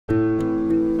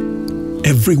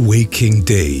Every waking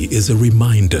day is a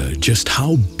reminder just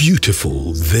how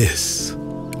beautiful this,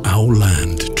 our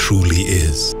land, truly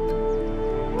is.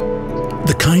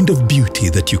 The kind of beauty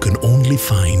that you can only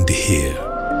find here.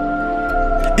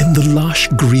 In the lush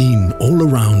green all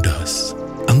around us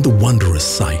and the wondrous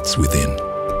sights within.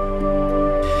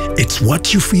 It's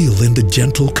what you feel in the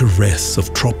gentle caress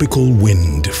of tropical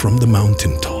wind from the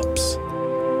mountaintops.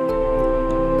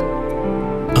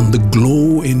 And the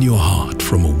glow in your heart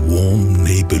from a warm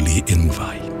neighborly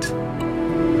invite.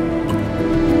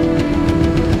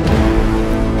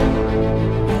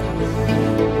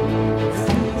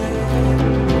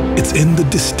 It's in the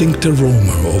distinct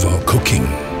aroma of our cooking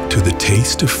to the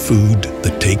taste of food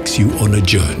that takes you on a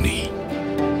journey.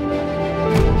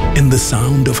 In the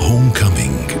sound of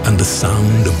homecoming and the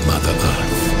sound of Mother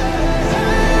Earth.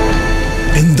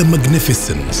 In the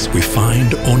magnificence we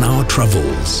find on our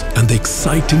travels and the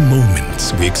exciting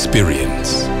moments we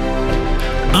experience.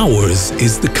 Ours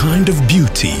is the kind of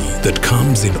beauty that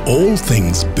comes in all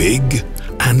things big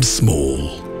and small.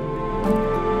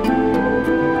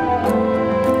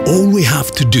 All we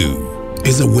have to do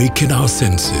is awaken our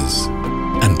senses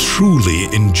and truly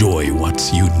enjoy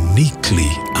what's uniquely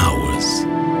ours.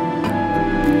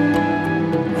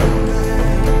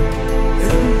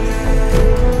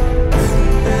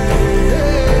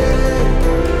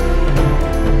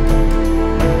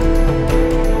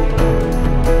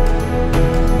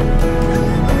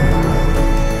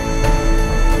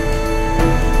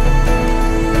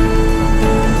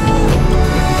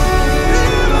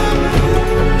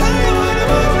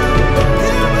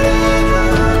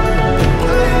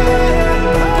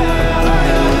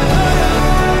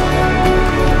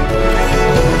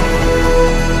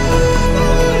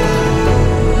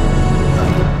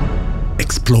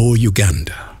 Explore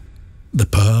Uganda, the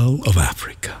pearl of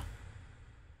Africa.